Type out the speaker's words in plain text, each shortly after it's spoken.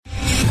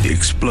The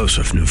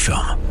explosive new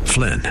film,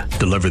 Flynn,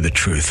 deliver the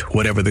truth,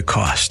 whatever the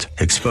cost,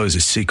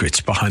 exposes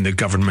secrets behind the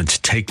government's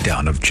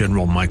takedown of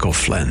General Michael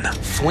Flynn.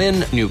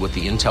 Flynn knew what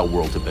the intel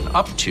world had been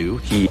up to.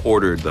 He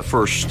ordered the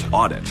first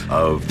audit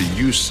of the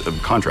use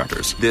of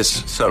contractors.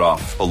 This set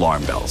off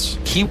alarm bells.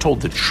 He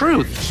told the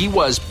truth. He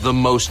was the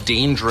most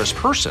dangerous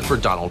person for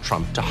Donald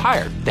Trump to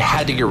hire. They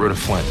had to get rid of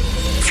Flynn.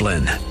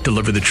 Flynn,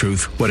 deliver the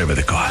truth, whatever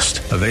the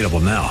cost. Available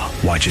now.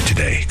 Watch it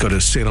today. Go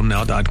to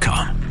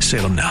salemnow.com.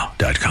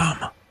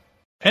 salemnow.com.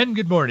 And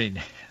good morning.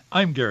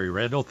 I'm Gary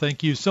Randall.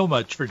 Thank you so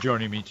much for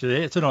joining me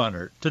today. It's an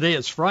honor. Today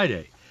is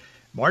Friday,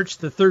 March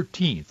the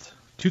 13th,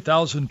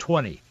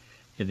 2020,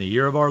 in the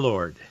year of our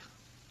Lord.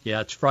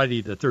 Yeah, it's Friday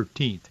the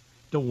 13th.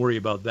 Don't worry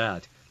about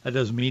that. That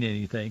doesn't mean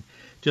anything.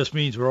 Just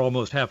means we're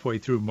almost halfway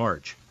through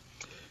March.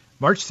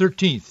 March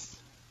 13th,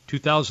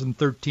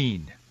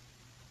 2013.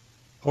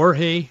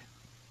 Jorge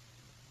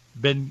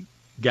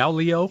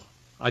Bergoglio,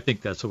 I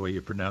think that's the way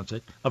you pronounce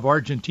it, of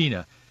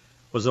Argentina,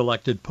 was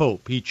elected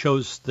Pope. He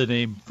chose the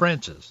name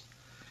Francis.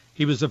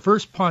 He was the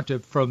first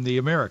pontiff from the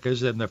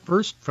Americas and the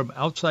first from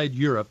outside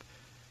Europe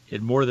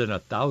in more than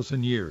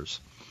 1,000 years.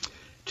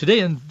 Today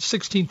in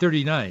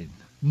 1639,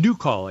 New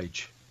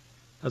College,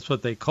 that's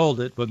what they called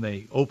it when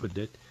they opened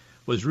it,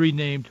 was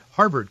renamed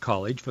Harvard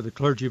College for the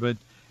clergyman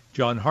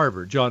John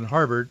Harvard. John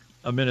Harvard,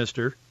 a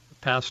minister, a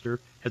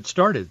pastor, had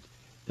started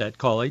that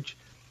college.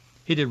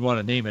 He didn't want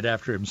to name it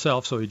after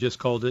himself, so he just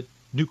called it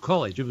New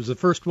College. It was the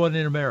first one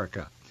in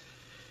America.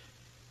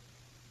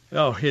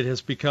 Oh, it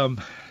has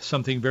become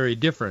something very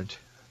different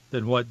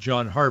than what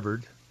John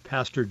Harvard,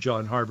 Pastor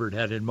John Harvard,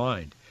 had in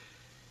mind.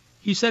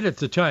 He said at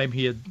the time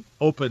he had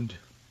opened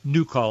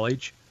New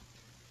College,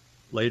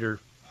 later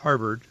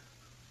Harvard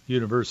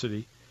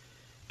University,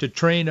 to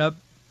train up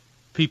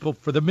people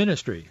for the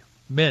ministry,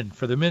 men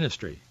for the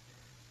ministry,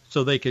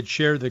 so they could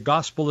share the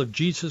gospel of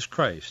Jesus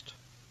Christ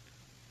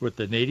with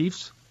the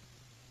natives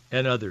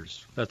and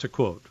others. That's a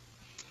quote.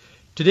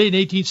 Today in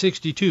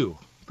 1862,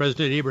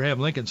 President Abraham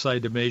Lincoln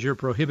signed a measure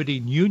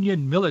prohibiting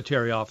Union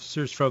military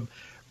officers from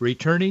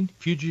returning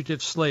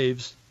fugitive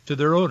slaves to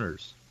their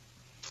owners.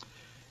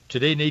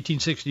 Today in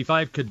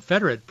 1865,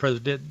 Confederate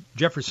President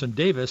Jefferson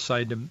Davis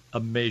signed a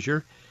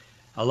measure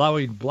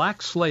allowing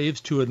black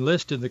slaves to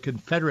enlist in the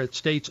Confederate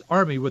States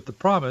Army with the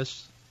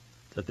promise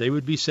that they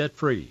would be set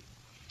free.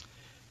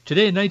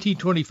 Today in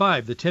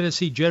 1925, the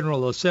Tennessee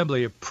General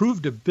Assembly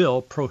approved a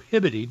bill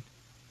prohibiting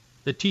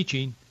the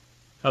teaching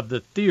of the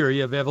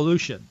theory of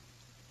evolution.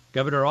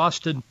 Governor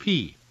Austin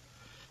Peay,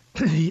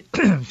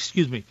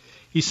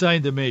 he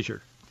signed the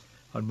measure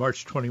on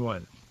March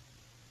 21.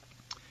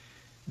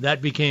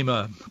 That became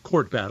a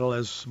court battle,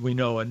 as we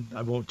know, and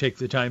I won't take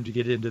the time to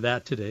get into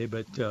that today,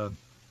 but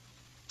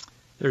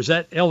there's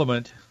that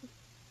element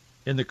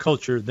in the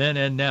culture then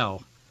and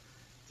now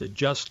that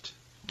just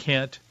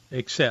can't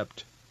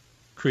accept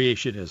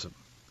creationism.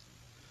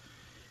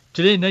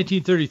 Today in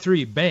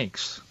 1933,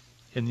 banks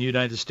in the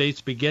United States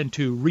began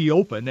to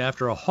reopen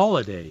after a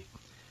holiday.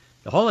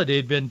 The holiday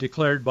had been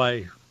declared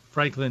by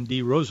Franklin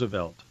D.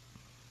 Roosevelt.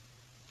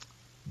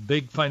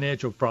 Big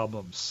financial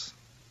problems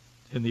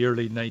in the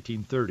early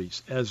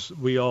 1930s, as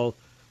we all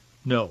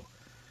know.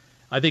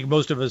 I think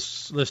most of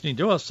us listening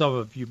to us, some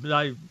of you,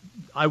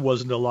 I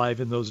wasn't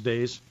alive in those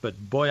days, but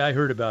boy, I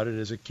heard about it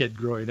as a kid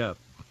growing up.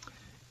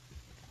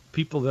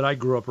 People that I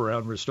grew up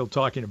around were still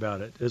talking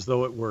about it as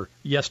though it were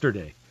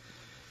yesterday.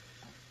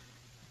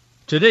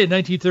 Today, in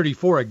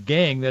 1934, a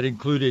gang that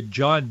included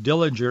John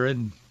Dillinger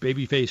and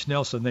Babyface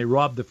Nelson, they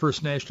robbed the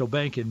First National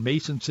Bank in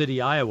Mason City,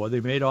 Iowa. They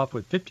made off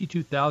with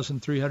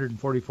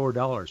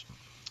 $52,344.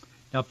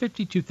 Now,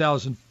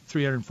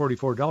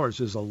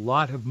 $52,344 is a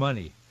lot of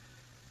money.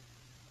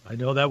 I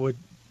know that would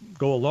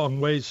go a long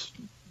ways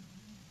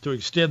to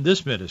extend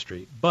this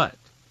ministry, but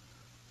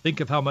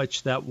think of how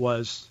much that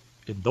was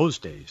in those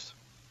days.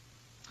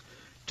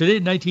 Today,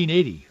 in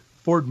 1980,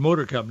 Ford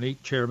Motor Company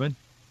chairman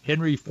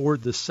Henry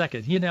Ford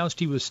II, he announced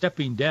he was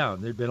stepping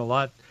down. There'd been a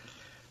lot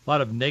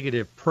of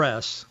negative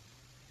press.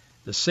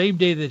 The same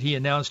day that he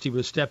announced he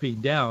was stepping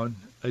down,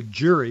 a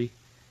jury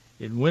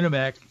in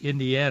Winamac,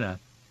 Indiana,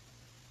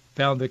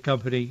 found the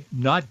company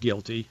not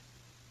guilty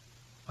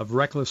of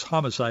reckless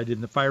homicide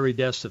in the fiery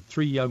deaths of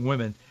 3 young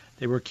women.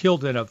 They were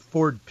killed in a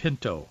Ford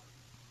Pinto.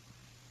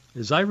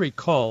 As I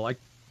recall,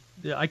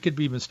 I could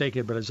be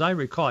mistaken, but as I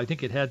recall, I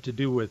think it had to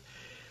do with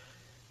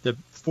the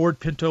Ford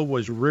Pinto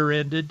was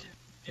rear-ended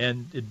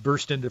and it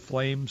burst into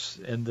flames,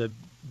 and the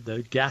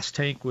gas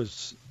tank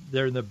was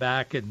there in the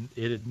back, and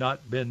it had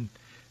not been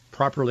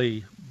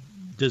properly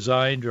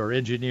designed or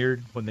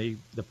engineered when the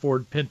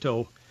Ford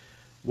Pinto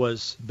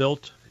was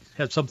built. It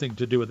had something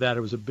to do with that.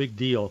 It was a big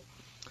deal.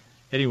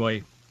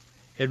 Anyway,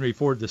 Henry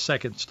Ford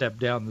II stepped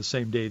down the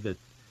same day that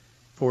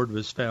Ford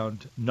was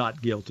found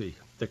not guilty,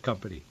 the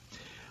company.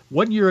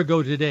 1 year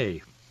ago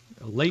today,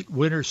 a late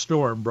winter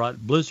storm brought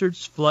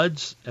blizzards,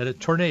 floods, and a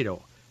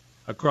tornado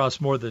across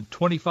more than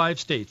 25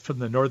 states from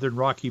the northern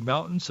Rocky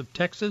Mountains of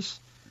Texas,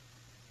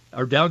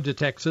 or down to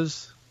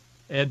Texas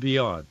and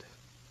beyond.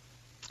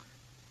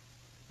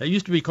 That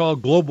used to be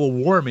called global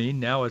warming.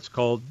 Now it's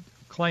called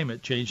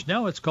climate change.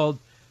 Now it's called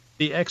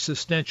the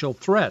existential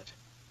threat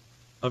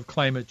of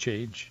climate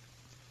change.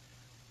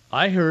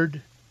 I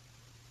heard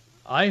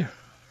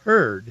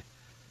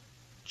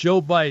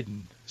Joe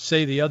Biden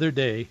say the other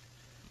day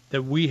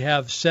that we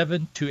have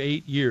 7 to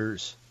 8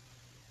 years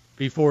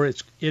before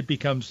it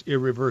becomes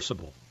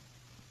irreversible.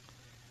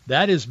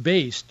 That is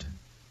based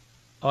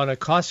on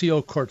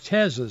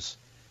Ocasio-Cortez's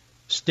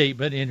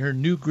statement in her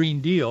New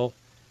Green Deal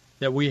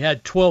that we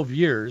had 12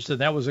 years,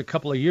 and that was a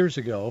couple of years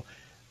ago.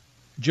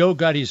 Joe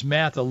got his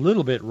math a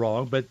little bit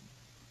wrong, but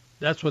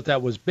that's what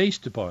that was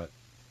based upon.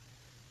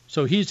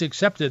 So he's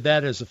accepted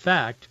that as a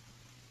fact,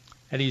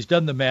 and he's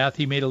done the math.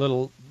 He made a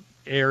little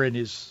error in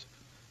his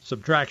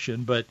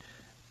subtraction, but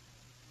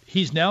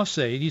he's now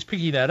saying, he's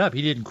picking that up.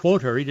 He didn't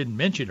quote her. He didn't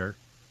mention her.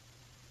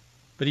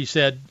 But he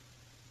said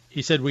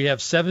we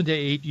have 7 to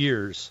 8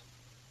 years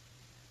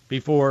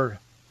before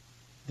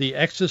the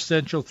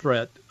existential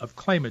threat of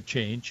climate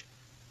change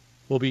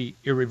will be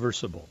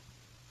irreversible.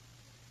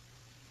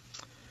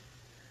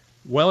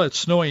 Well, it's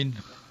snowing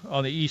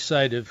on the east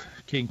side of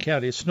King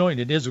County. It's snowing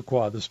in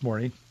Issaquah this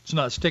morning. It's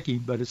not sticking,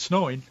 but it's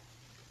snowing.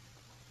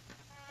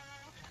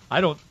 I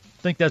don't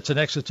think that's an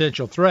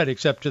existential threat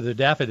except to the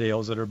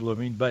daffodils that are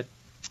blooming, but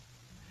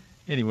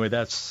anyway,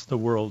 that's the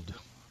world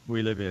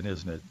we live in,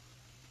 isn't it?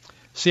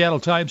 Seattle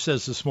Times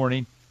says this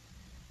morning,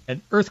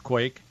 an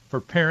earthquake for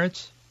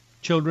parents,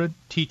 children,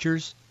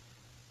 teachers,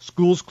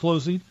 schools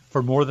closing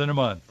for more than a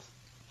month.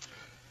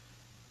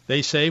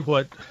 They say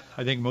what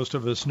I think most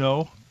of us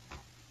know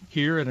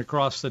here and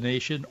across the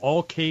nation,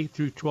 all K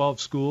through 12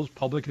 schools,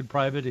 public and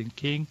private, in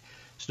King,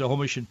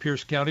 Snohomish, and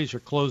Pierce counties are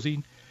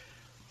closing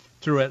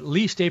through at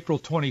least April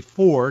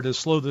 24 to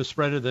slow the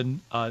spread of the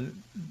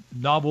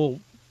novel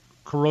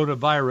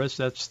coronavirus.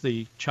 That's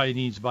the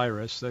Chinese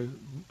virus, the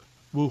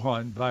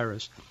Wuhan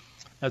virus.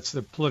 That's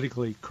the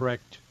politically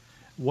correct,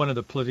 one of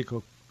the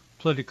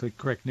politically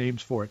correct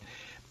names for it.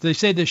 They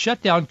say the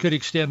shutdown could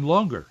extend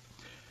longer.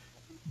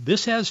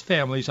 This has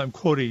families, I'm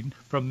quoting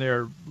from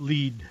their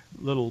lead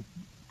little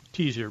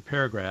teaser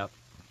paragraph,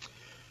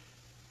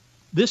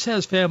 this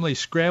has families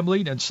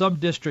scrambling and some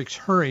districts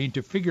hurrying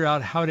to figure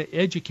out how to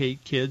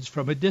educate kids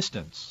from a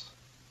distance.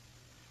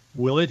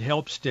 Will it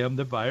help stem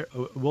the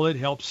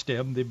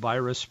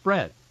virus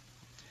spread?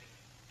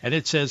 And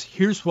it says,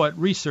 here's what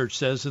research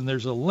says, and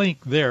there's a link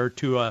there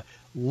to a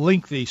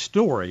lengthy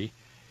story.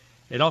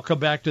 And I'll come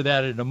back to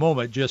that in a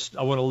moment. Just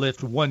I want to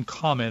lift one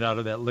comment out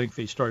of that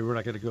lengthy story. We're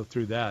not going to go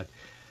through that.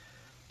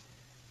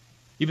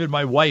 Even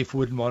my wife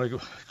wouldn't want to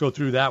go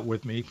through that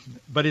with me,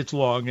 but it's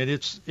long, and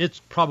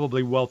it's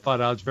probably well thought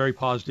out. It's very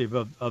positive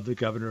of the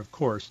governor, of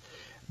course.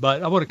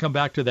 But I want to come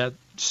back to that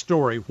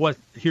story.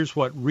 Here's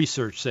what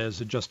research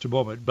says in just a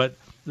moment. But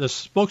the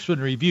Spokesman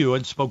Review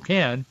in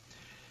Spokane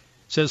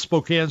says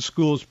Spokane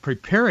schools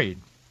preparing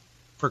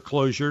for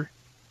closure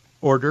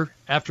order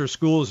after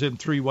schools in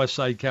 3 West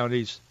Side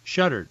counties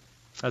shuttered.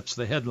 That's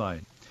the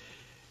headline.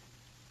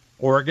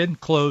 Oregon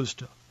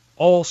closed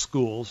all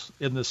schools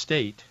in the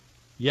state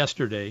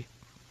yesterday.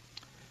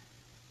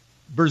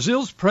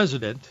 Brazil's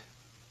president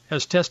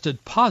has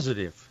tested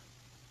positive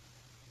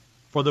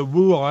for the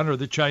Wuhan or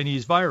the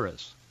Chinese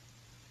virus.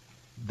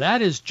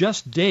 That is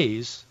just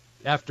days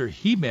after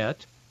he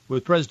met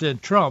with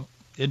President Trump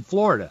in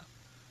Florida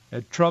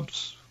at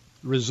Trump's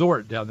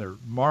resort down there,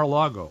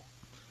 Mar-a-Lago.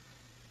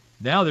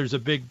 Now there's a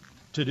big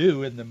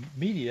to-do in the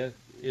media.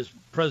 Is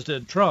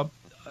President Trump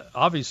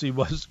obviously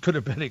could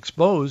have been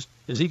exposed.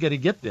 Is he going to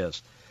get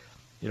this?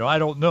 I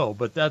don't know,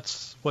 but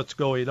that's what's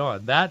going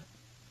on. That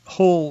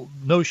whole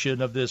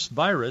notion of this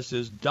virus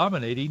is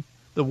dominating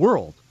the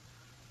world.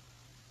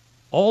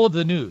 All of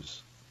the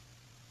news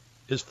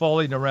is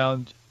falling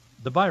around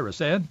the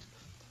virus, and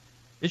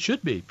it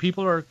should be.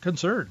 People are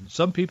concerned.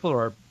 Some people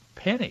are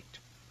panicked.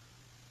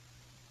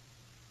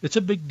 It's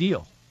a big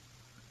deal.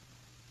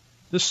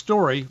 This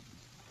story,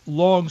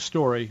 long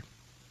story,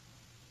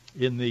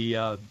 in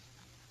the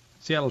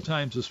Seattle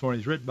Times this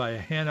morning is written by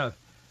Hannah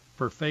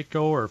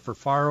Furfaro or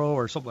Furfaro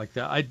or something like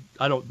that.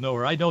 I don't know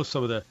her. I know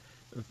some of the,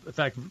 in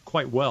fact,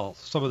 quite well,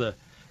 some of the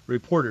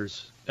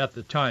reporters at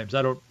the Times.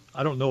 I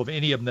don't know of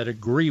any of them that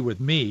agree with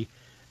me,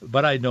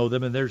 but I know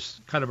them, and there's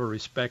kind of a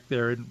respect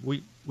there,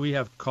 and we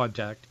have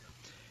contact.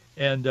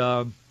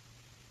 And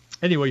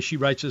anyway, she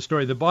writes this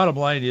story. The bottom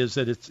line is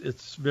that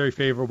it's very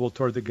favorable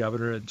toward the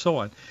governor and so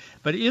on.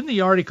 But in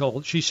the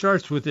article, she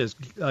starts with this.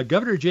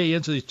 Governor Jay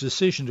Inslee's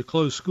decision to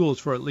close schools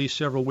for at least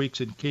several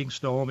weeks in King,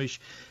 Snohomish,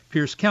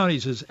 Pierce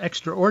counties is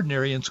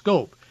extraordinary in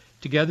scope.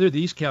 Together,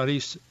 these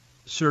counties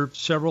serve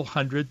several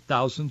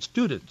 100,000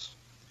 students.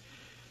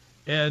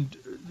 And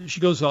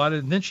she goes on,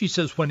 and then she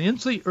says, when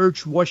Inslee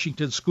urged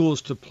Washington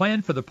schools to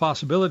plan for the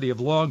possibility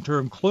of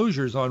long-term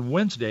closures on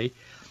Wednesday,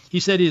 he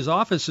said his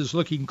office is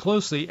looking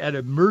closely at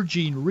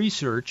emerging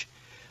research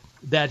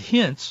that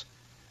hints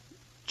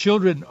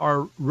children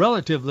are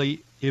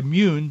relatively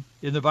immune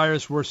in the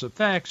virus' worst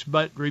effects,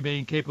 but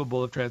remain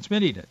capable of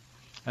transmitting it.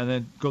 And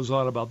then goes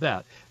on about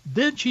that.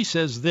 Then she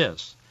says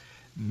this,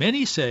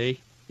 many say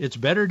it's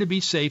better to be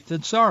safe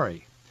than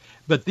sorry,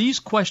 but these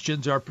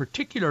questions are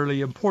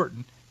particularly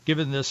important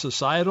given the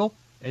societal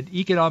and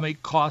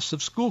economic costs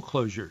of school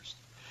closures.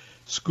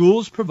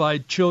 Schools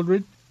provide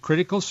children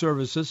critical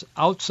services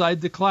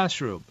outside the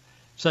classroom,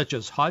 such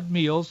as hot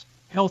meals,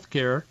 health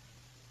care,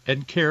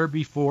 and care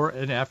before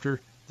and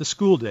after the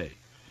school day.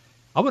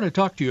 I want to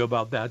talk to you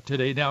about that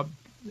today. Now,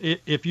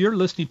 if you're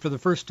listening for the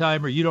first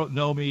time or you don't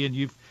know me and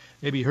you've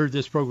maybe heard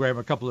this program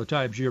a couple of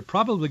times, you're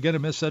probably going to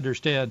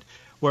misunderstand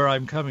where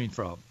I'm coming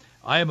from.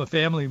 I am a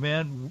family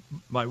man.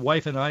 My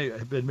wife and I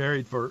have been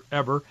married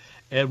forever,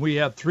 and we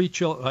have 3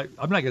 children.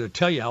 I'm not going to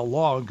tell you how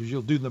long because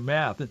you'll do the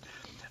math. And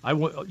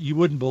you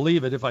wouldn't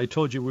believe it if I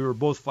told you we were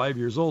both 5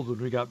 years old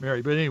when we got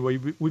married. But anyway,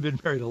 we've been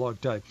married a long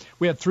time.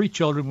 We have 3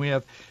 children. We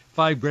have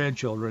 5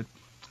 grandchildren.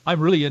 I'm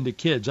really into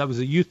kids. I was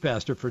a youth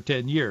pastor for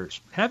 10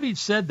 years. Having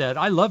said that,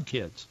 I love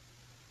kids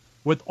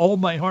with all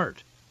my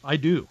heart. I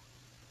do.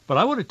 But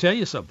I want to tell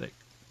you something.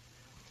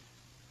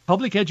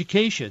 Public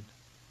education,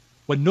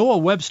 when Noah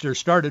Webster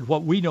started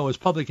what we know as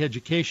public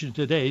education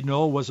today,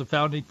 Noah was a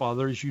founding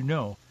father, as you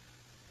know,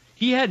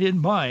 he had in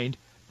mind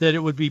that it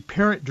would be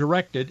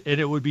parent-directed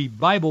and it would be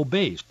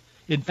Bible-based.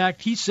 In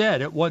fact, he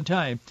said at one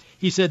time,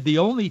 he said the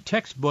only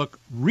textbook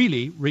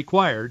really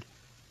required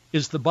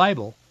is the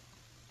Bible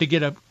to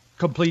get a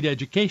complete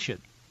education.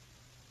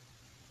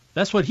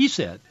 That's what he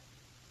said.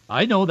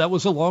 I know that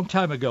was a long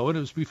time ago, and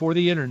it was before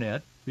the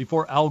Internet,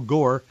 before Al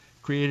Gore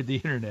created the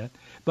Internet.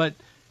 But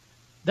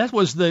that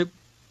was the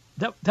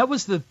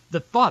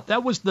thought.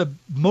 That was the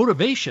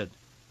motivation.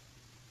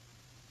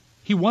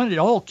 He wanted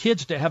all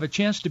kids to have a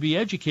chance to be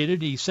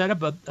educated. He set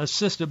up a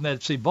system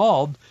that's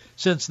evolved.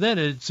 Since then,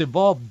 it's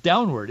evolved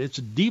downward. It's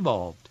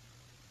devolved.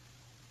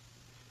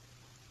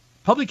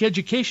 Public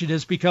education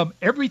has become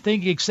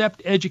everything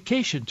except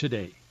education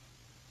today.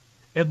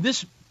 And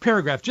this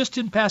paragraph, just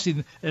in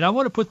passing, and I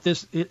want to put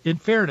this in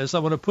fairness, I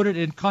want to put it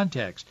in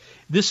context.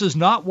 This is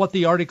not what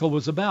the article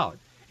was about.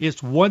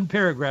 It's one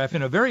paragraph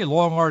in a very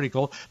long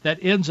article that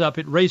ends up,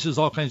 it raises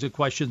all kinds of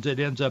questions. It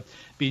ends up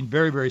being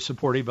very, very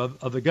supportive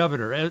of the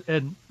governor.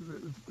 And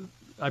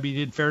I mean,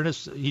 in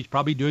fairness, he's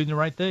probably doing the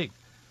right thing.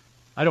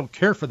 I don't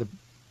care for the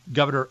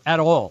governor at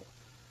all,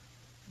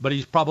 but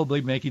he's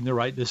probably making the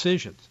right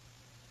decisions.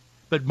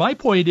 But my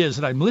point is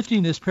that I'm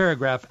lifting this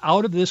paragraph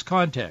out of this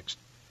context.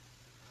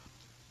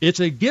 It's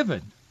a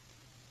given.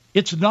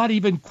 It's not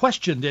even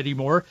questioned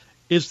anymore.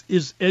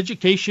 Is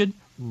education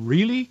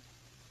really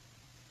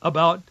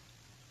about,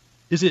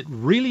 is it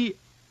really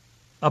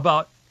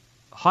about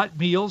hot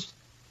meals,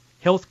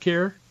 health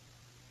care,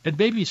 and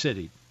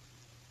babysitting?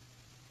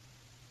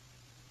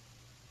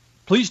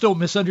 Please don't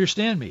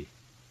misunderstand me.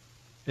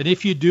 And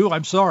if you do,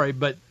 I'm sorry,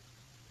 but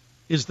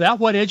is that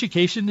what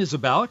education is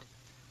about?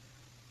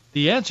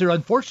 The answer,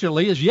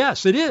 unfortunately, is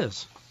yes, it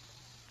is.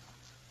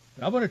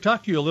 I want to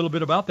talk to you a little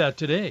bit about that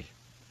today.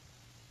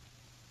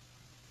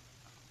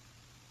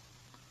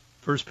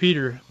 1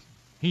 Peter,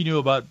 he knew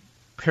about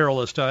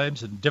perilous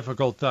times and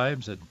difficult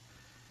times, and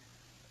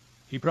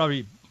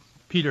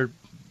Peter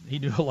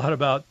knew a lot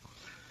about,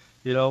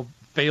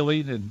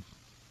 failing and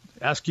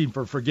asking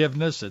for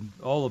forgiveness and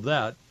all of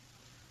that.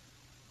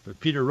 But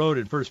Peter wrote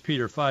in 1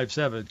 Peter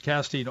 5:7,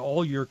 casting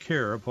all your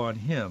care upon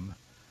him,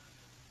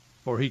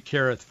 for he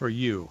careth for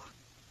you.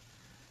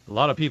 A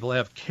lot of people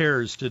have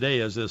cares today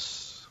as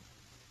this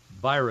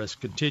virus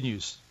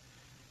continues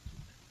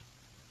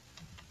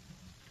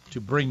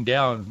to bring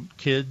down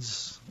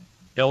kids,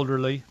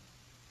 elderly,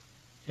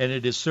 and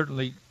it is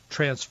certainly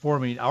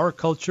transforming our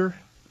culture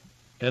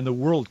and the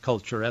world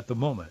culture at the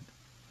moment.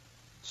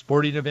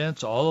 Sporting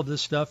events, all of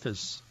this stuff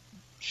is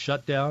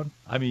shut down.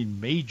 I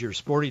mean, major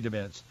sporting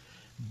events.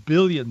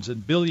 Billions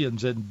and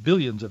billions and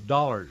billions of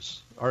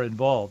dollars are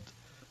involved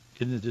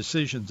in the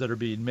decisions that are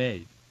being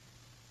made.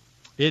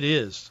 It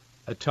is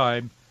a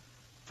time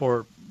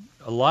for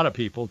a lot of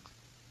people,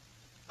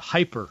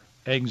 hyper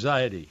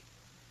anxiety.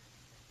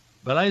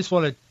 But I just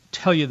want to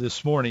tell you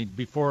this morning,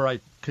 before I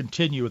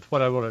continue with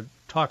what I want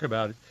to talk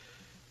about,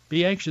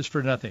 be anxious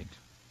for nothing.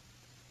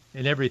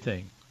 In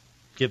everything,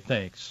 give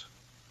thanks.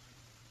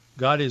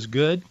 God is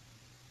good.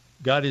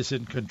 God is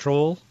in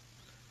control.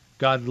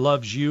 God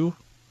loves you.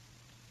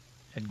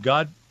 And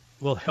God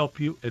will help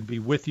you and be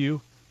with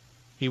you.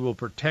 He will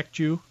protect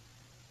you.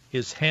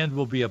 His hand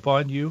will be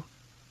upon you.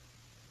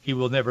 He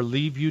will never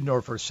leave you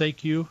nor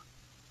forsake you.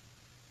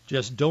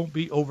 Just don't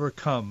be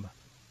overcome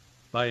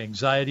by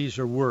anxieties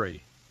or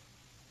worry.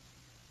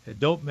 And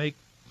don't make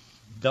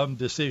dumb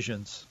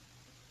decisions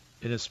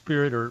in a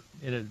spirit or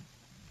in a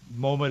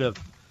moment of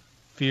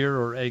fear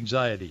or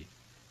anxiety.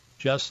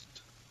 Just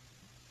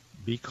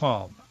be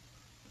calm.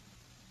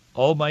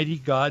 Almighty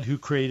God, who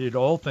created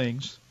all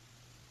things,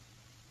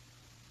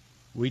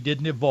 we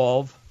didn't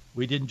evolve.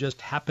 We didn't just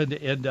happen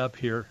to end up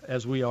here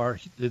as we are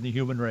in the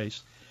human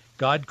race.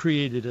 God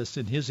created us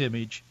in his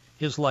image,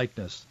 his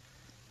likeness,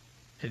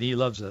 and he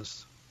loves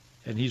us,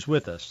 and he's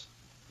with us.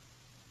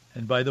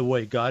 And by the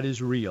way, God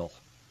is real,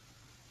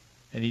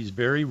 and he's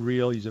very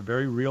real. He's a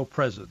very real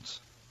presence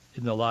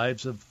in the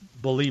lives of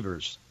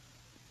believers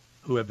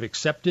who have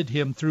accepted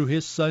him through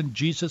his Son,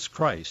 Jesus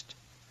Christ,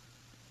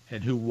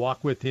 and who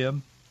walk with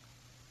him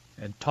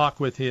and talk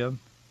with him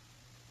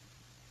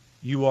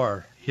you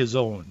are his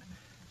own.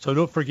 So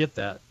don't forget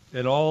that.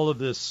 And all of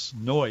this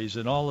noise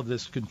and all of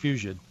this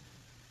confusion.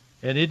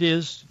 And it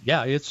is,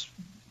 it's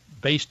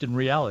based in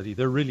reality.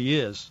 There really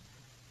is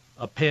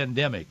a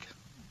pandemic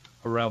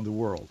around the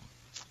world.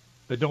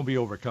 But don't be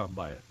overcome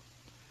by it.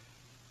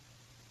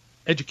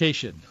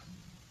 Education.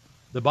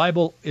 The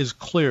Bible is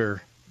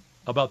clear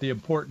about the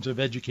importance of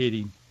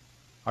educating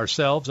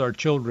ourselves, our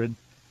children,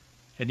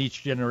 and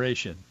each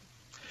generation.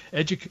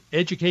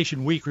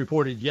 Education Week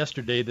reported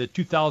yesterday that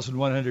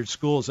 2,100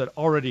 schools had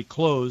already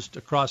closed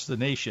across the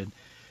nation.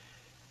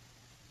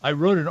 I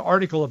wrote an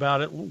article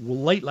about it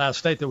late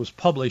last night that was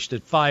published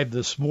at 5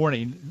 this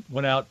morning,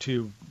 went out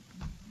to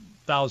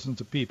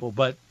thousands of people.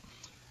 But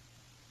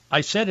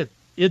I said it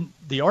in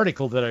the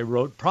article that I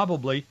wrote,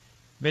 probably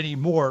many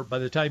more by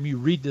the time you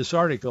read this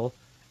article,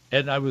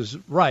 and I was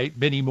right,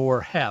 many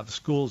more have.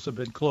 Schools have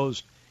been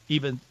closed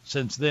even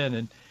since then,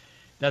 and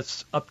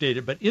that's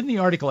updated. But in the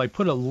article, I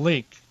put a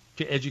link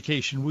to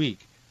Education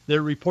Week.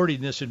 They're reporting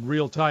this in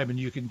real time, and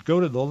you can go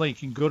to the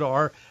link. You can go to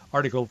our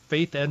article,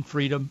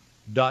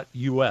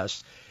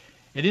 faithandfreedom.us.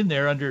 And in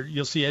there,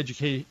 you'll see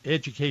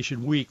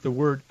Education Week, the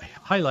word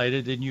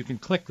highlighted, and you can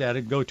click that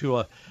and go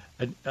to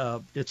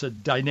it's a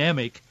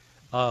dynamic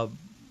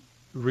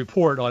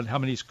report on how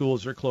many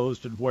schools are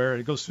closed and where.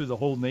 It goes through the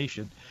whole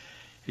nation.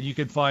 And you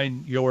can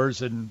find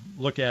yours and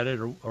look at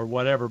it or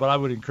whatever. But I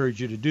would encourage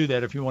you to do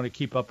that if you want to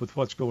keep up with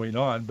what's going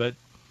on. But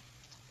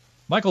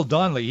Michael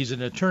Donnelly, he's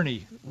an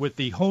attorney with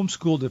the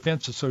Homeschool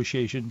Defense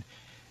Association,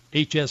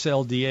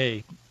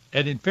 HSLDA.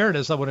 And in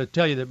fairness, I want to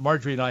tell you that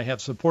Marjorie and I have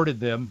supported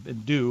them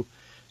and do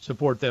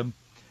support them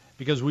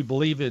because we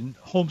believe in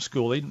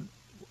homeschooling,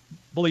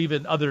 believe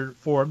in other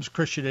forms,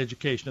 Christian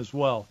education as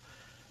well.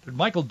 But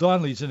Michael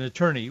Donnelly is an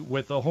attorney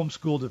with the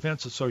Homeschool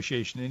Defense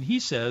Association, and he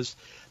says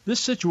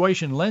this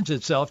situation lends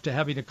itself to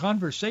having a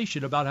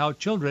conversation about how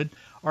children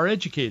are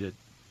educated.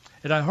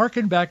 And I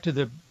hearken back to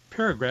the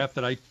paragraph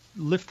that I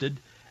lifted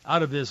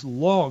out of this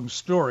long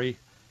story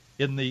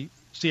in the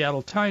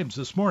Seattle Times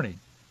this morning,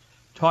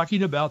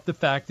 talking about the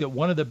fact that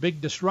one of the big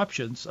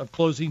disruptions of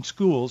closing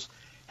schools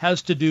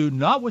has to do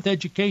not with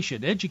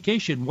education.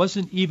 Education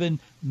wasn't even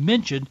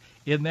mentioned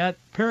in that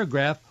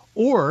paragraph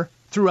or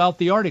throughout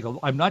the article.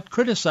 I'm not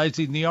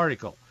criticizing the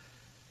article.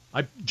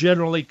 I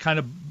generally kind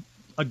of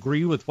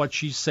agree with what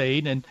she's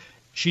saying, and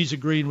she's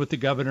agreeing with the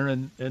governor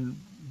and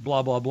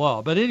blah, blah,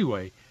 blah. But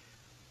anyway,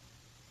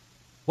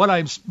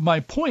 my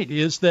point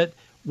is that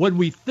when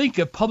we think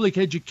of public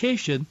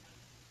education,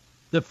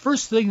 the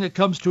first thing that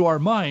comes to our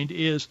mind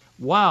is,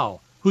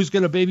 wow, who's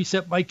going to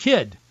babysit my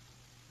kid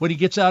when he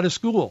gets out of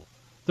school?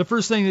 The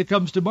first thing that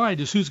comes to mind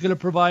is who's going to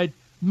provide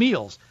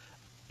meals.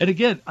 And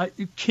again,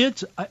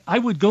 I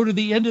would go to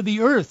the end of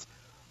the earth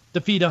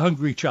to feed a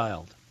hungry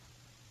child.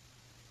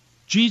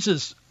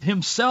 Jesus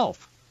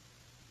himself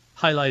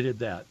highlighted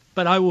that.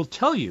 But I will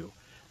tell you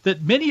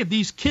that many of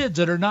these kids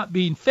that are not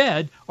being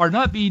fed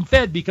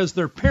because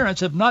their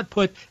parents have not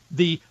put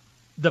the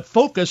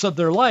focus of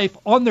their life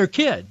on their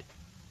kid.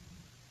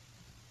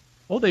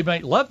 Oh, they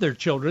might love their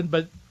children,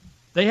 but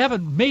they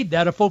haven't made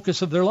that a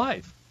focus of their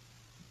life.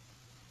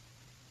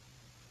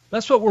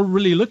 That's what we're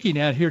really looking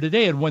at here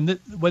today. And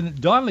when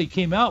Donnelly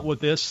came out with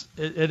this,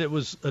 and it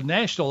was a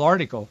national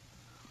article,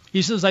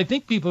 he says, I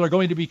think people are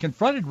going to be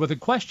confronted with a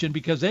question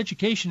because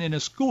education in a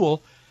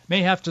school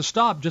may have to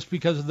stop just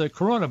because of the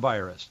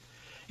coronavirus.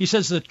 He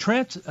says the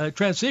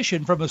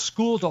transition from a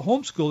school to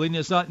homeschooling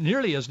is not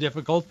nearly as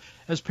difficult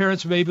as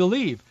parents may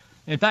believe.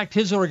 In fact,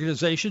 his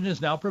organization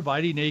is now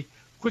providing a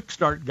quick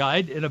start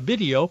guide and a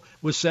video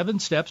with 7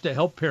 steps to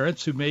help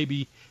parents who may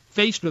be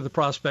faced with the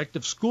prospect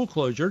of school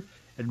closure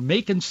and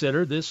may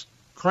consider this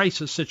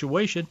crisis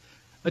situation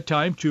a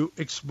time to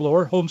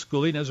explore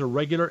homeschooling as a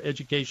regular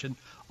education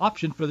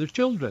option for their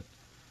children.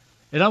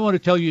 And I want to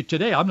tell you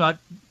today, I'm not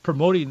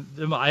promoting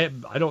them. I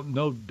don't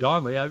know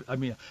Donnelly. I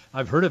mean,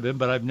 I've heard of him,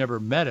 but I've never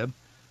met him.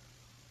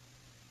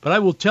 But I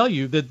will tell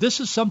you that this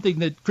is something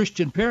that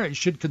Christian parents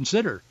should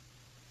consider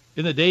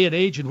in the day and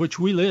age in which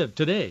we live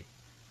today.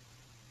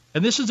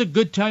 And this is a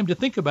good time to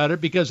think about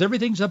it because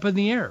everything's up in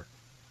the air.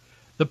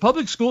 The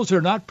public schools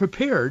are not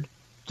prepared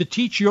to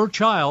teach your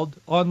child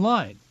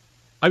online.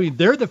 I mean,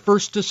 they're the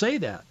first to say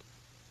that.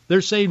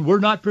 They're saying we're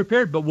not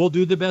prepared, but we'll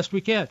do the best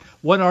we can.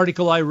 One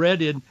article I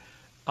read in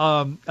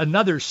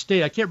another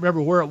state, I can't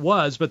remember where it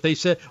was, but they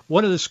said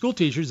one of the school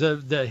teachers,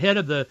 the head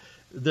of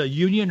the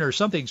union or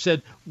something,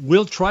 said,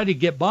 we'll try to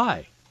get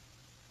by.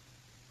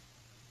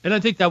 And I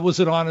think that was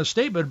an honest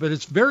statement, but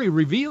it's very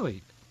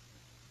revealing.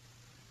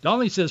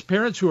 Donnelly says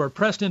parents who are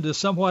pressed into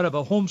somewhat of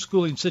a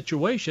homeschooling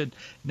situation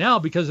now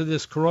because of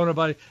this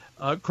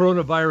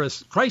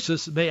coronavirus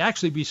crisis may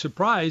actually be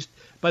surprised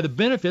by the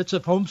benefits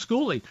of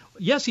homeschooling.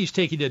 Yes, he's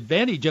taking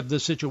advantage of the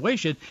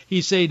situation.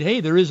 He's saying, hey,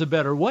 there is a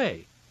better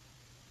way.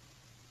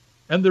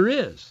 And there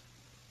is.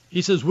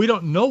 He says, we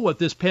don't know what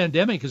this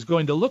pandemic is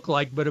going to look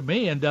like, but it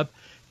may end up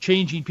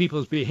changing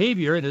people's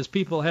behavior. And as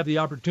people have the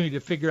opportunity to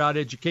figure out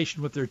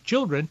education with their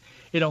children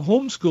in a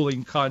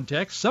homeschooling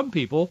context, some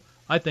people,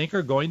 I think,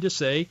 are going to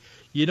say,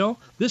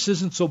 this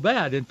isn't so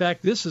bad. In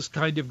fact, this is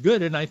kind of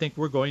good, and I think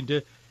we're going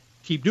to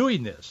keep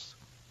doing this.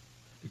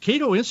 The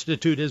Cato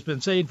Institute has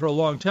been saying for a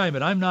long time,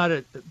 and I'm not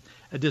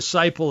a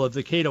disciple of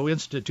the Cato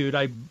Institute.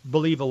 I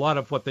believe a lot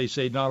of what they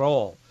say, not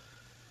all.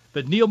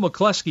 But Neil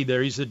McCluskey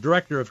there, he's the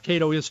director of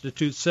Cato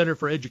Institute's Center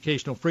for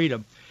Educational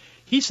Freedom.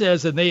 He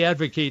says, and they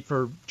advocate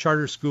for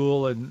charter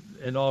school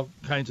and all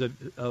kinds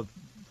of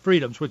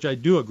freedoms, which I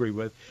do agree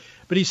with.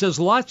 But he says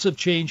lots of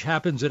change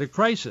happens at a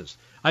crisis.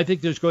 I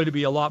think there's going to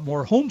be a lot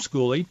more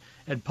homeschooling,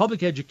 and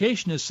public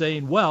education is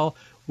saying, well,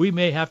 we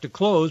may have to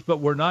close, but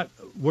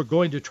we're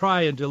going to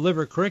try and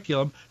deliver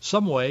curriculum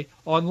some way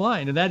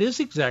online. And that is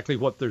exactly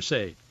what they're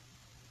saying.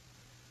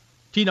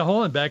 Tina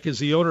Hollenbeck is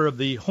the owner of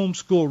the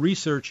Homeschool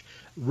Research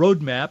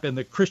Roadmap and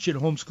the Christian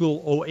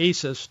Homeschool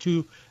Oasis,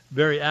 two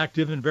very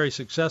active and very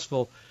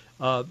successful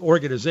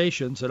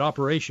organizations and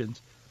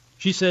operations.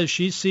 She says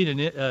she's seen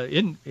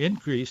an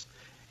increase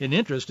in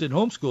interest in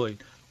homeschooling,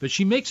 but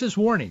she makes this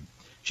warning.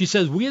 She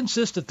says, we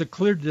insist that the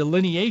clear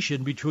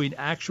delineation between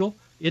actual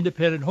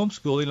independent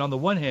homeschooling on the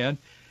one hand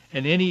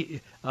and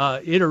any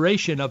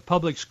iteration of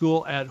public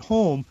school at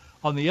home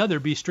on the other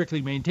be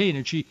strictly maintained.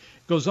 And she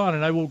goes on,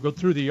 and I won't go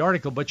through the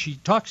article, but she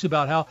talks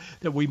about how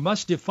that we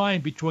must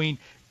define between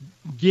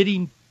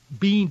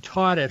being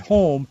taught at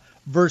home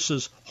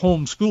versus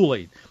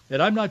homeschooling.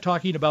 And I'm not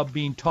talking about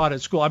being taught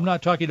at school. I'm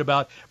not talking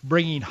about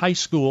bringing high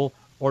school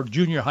or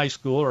junior high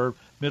school or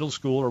middle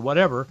school or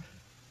whatever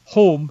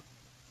home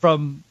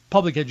from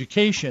public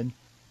education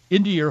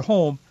into your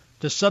home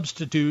to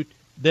substitute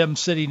them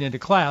sitting in a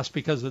class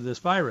because of this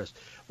virus.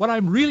 What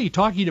I'm really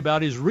talking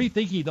about is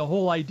rethinking the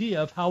whole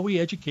idea of how we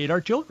educate our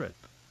children.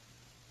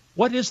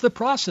 What is the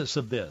process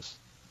of this?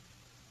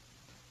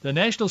 The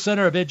National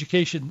Center of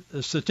Education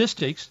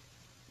Statistics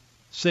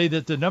say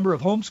that the number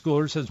of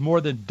homeschoolers has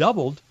more than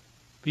doubled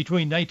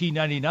between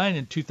 1999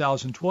 and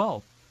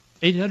 2012.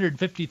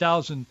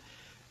 850,000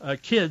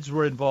 kids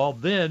were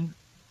involved then.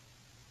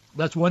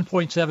 That's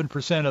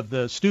 1.7% of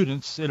the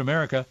students in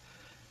America.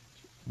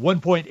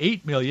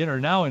 1.8 million are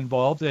now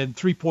involved, and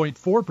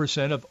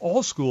 3.4% of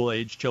all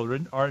school-age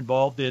children are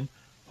involved in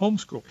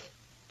homeschool.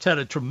 It's had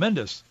a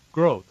tremendous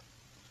growth.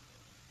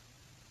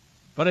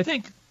 But I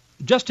think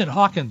Justin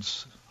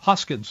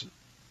Hoskins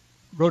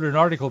wrote an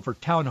article for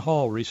Town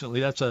Hall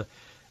recently. That's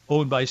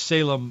owned by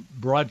Salem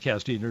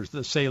Broadcasting, or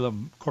the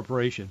Salem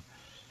Corporation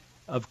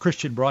of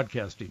Christian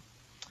Broadcasting.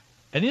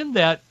 And in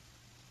that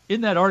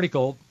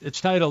article, it's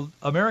titled,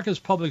 America's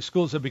Public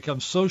Schools Have Become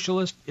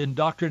Socialist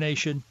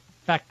Indoctrination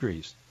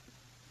Factories.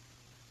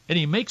 And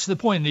he makes the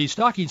point, and he's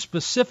talking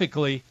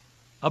specifically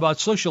about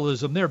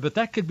socialism there, but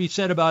that could be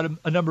said about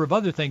a number of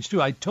other things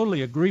too. I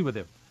totally agree with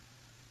him.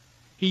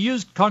 He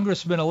used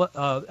Congressman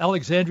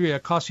Alexandria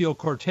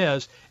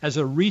Ocasio-Cortez as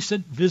a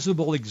recent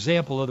visible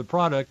example of the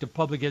product of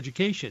public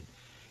education.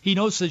 He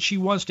notes that she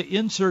wants to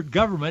insert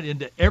government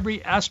into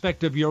every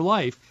aspect of your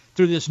life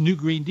through this new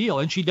Green Deal,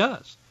 and she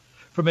does.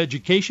 From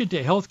education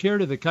to healthcare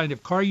to the kind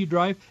of car you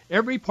drive,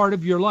 every part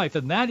of your life.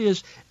 And that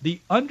is the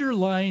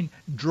underlying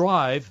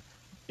drive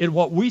in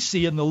what we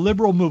see in the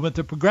liberal movement,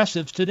 the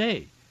progressives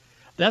today.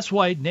 That's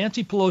why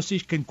Nancy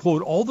Pelosi can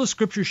quote all the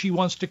scripture she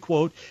wants to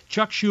quote.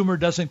 Chuck Schumer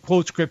doesn't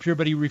quote scripture,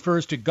 but he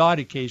refers to God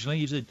occasionally.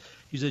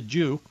 He's a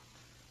Jew.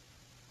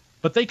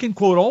 But they can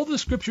quote all the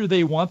scripture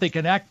they want. They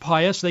can act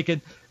pious. They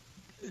can,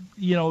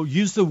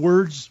 use the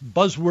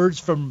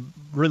buzzwords from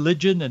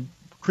religion and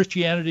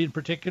Christianity in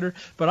particular.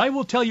 But I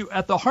will tell you,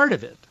 at the heart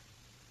of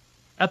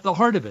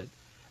it,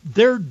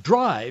 their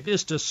drive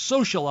is to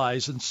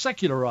socialize and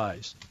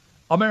secularize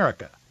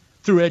America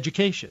through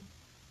education.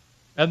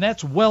 And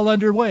that's well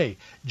underway.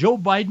 Joe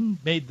Biden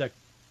made the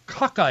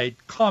cockeyed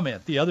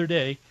comment the other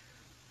day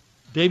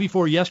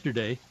before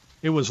yesterday.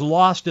 It was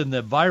lost in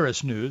the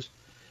virus news.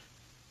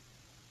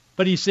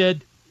 But he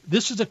said,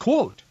 this is a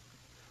quote,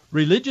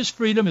 religious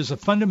freedom is a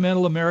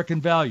fundamental American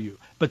value,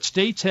 but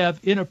states have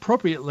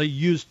inappropriately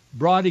used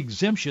broad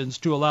exemptions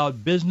to allow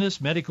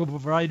business, medical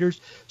providers,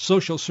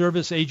 social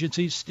service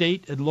agencies,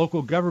 state and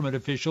local government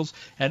officials,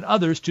 and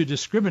others to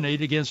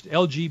discriminate against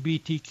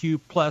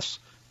LGBTQ plus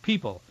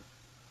people.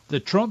 The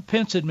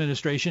Trump-Pence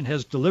administration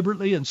has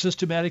deliberately and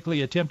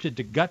systematically attempted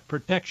to gut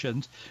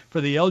protections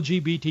for the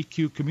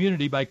LGBTQ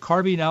community by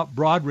carving out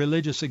broad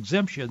religious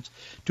exemptions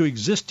to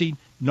existing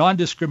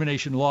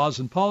non-discrimination laws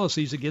and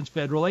policies against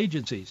federal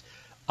agencies.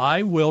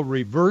 I will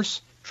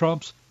reverse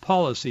Trump's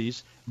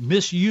policies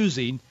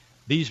misusing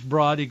these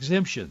broad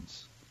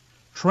exemptions.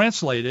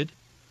 Translated,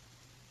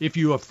 if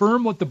you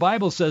affirm what the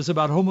Bible says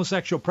about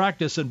homosexual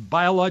practice and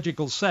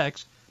biological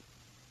sex,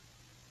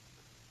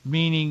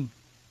 meaning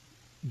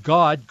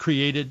God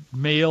created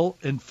male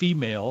and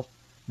female,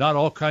 not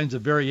all kinds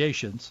of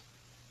variations,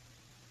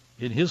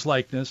 in his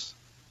likeness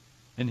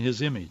and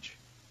his image.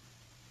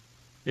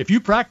 If you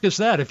practice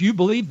that, if you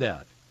believe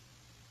that,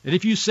 and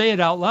if you say it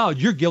out loud,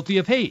 you're guilty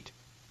of hate.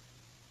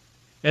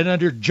 And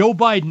under Joe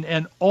Biden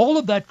and all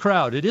of that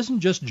crowd, it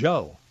isn't just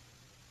Joe.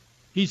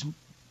 He's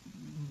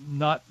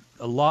not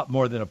a lot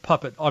more than a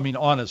puppet,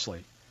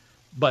 honestly,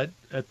 but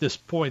at this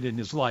point in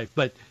his life.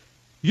 But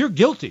you're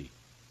guilty.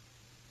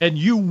 And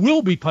you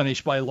will be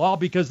punished by law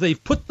because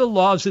they've put the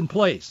laws in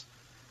place,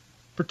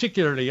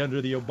 particularly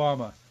under the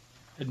Obama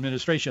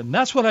administration.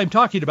 That's what I'm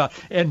talking about.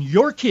 And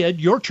your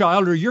kid, your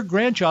child, or your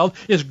grandchild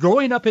is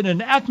growing up in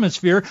an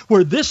atmosphere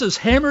where this is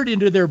hammered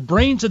into their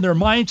brains and their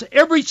minds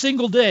every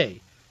single day.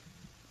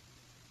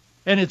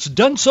 And it's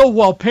done so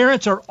while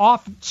parents are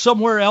off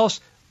somewhere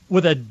else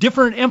with a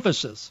different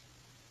emphasis.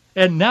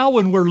 And now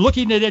when we're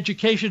looking at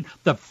education,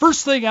 the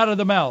first thing out of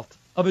the mouth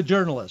of a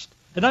journalist,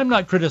 and I'm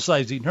not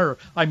criticizing her,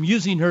 I'm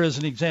using her as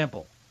an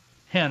example,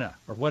 Hannah,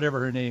 or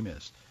whatever her name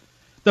is.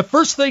 The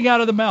first thing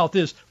out of the mouth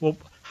is, well,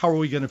 how are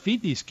we going to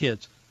feed these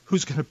kids?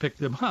 Who's going to pick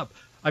them up?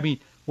 I mean,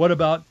 what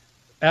about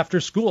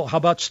after school?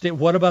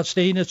 What about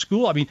staying at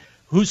school? I mean,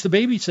 who's the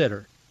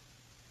babysitter?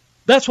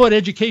 That's what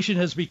education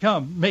has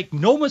become. Make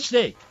no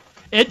mistake.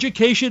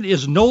 Education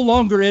is no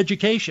longer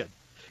education.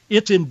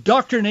 It's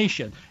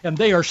indoctrination, and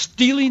they are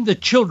stealing the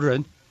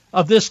children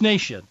of this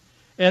nation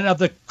and of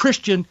the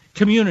Christian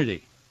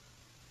community.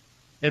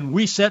 And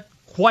we sit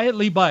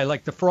quietly by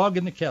like the frog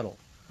in the kettle.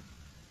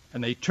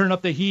 And they turn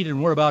up the heat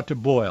and we're about to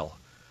boil.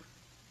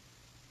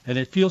 And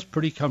it feels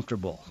pretty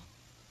comfortable.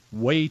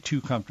 Way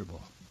too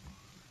comfortable.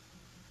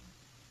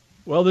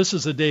 Well, this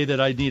is a day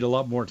that I need a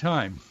lot more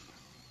time.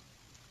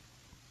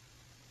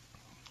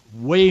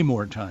 Way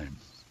more time.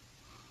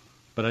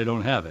 But I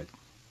don't have it.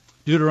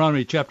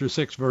 Deuteronomy chapter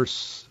 6,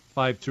 verse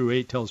 5 through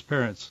 8 tells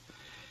parents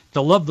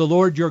to love the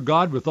Lord your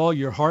God with all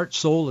your heart,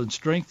 soul, and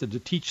strength, and to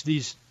teach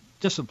these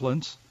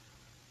disciplines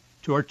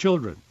to our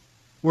children.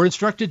 We're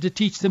instructed to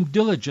teach them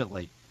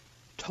diligently.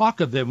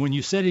 Talk of them when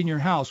you sit in your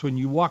house, when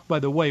you walk by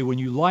the way, when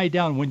you lie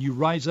down, when you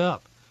rise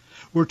up.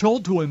 We're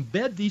told to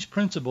embed these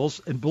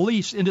principles and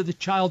beliefs into the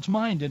child's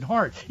mind and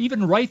heart.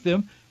 Even write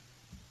them,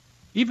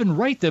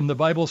 the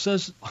Bible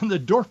says, on the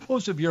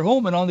doorposts of your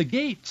home and on the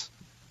gates.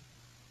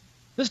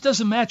 This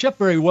doesn't match up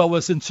very well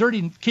with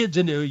inserting kids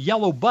into a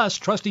yellow bus,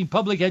 trusting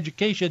public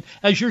education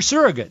as your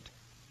surrogate.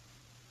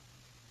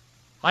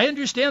 I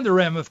understand the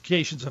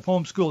ramifications of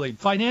homeschooling,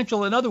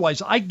 financial and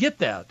otherwise. I get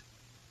that.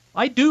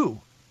 I do.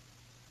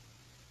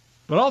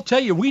 But I'll tell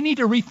you, we need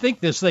to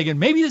rethink this thing, and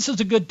maybe this is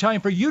a good time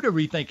for you to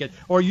rethink it,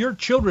 or your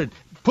children.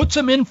 Put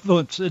some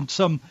influence and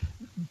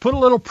put a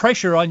little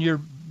pressure on your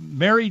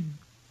married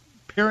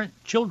parent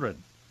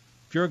children,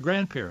 if you're a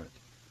grandparent.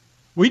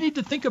 We need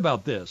to think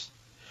about this.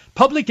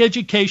 Public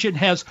education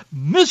has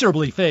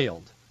miserably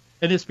failed,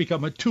 and it's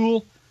become a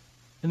tool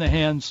in the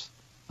hands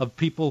of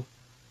people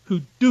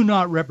who do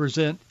not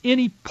represent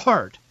any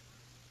part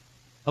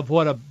of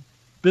what a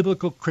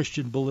biblical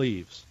Christian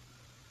believes.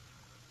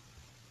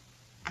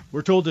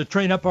 We're told to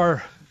train up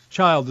our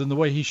child in the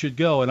way he should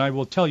go, and I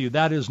will tell you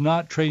that is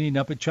not training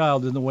up a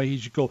child in the way he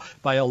should go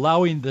by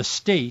allowing the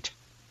state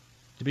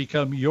to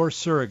become your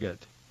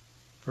surrogate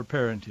for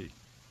parenting.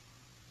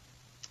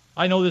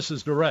 I know this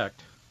is direct,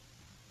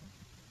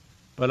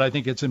 but I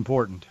think it's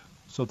important,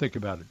 so think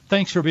about it.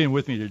 Thanks for being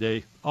with me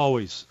today.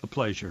 Always a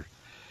pleasure.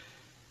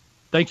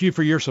 Thank you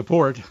for your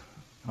support.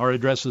 Our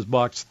address is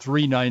Box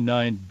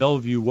 399,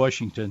 Bellevue,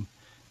 Washington,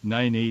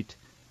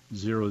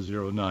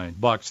 98009.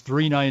 Box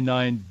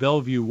 399,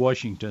 Bellevue,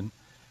 Washington,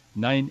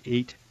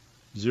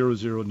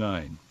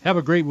 98009. Have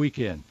a great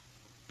weekend.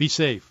 Be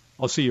safe.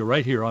 I'll see you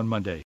right here on Monday.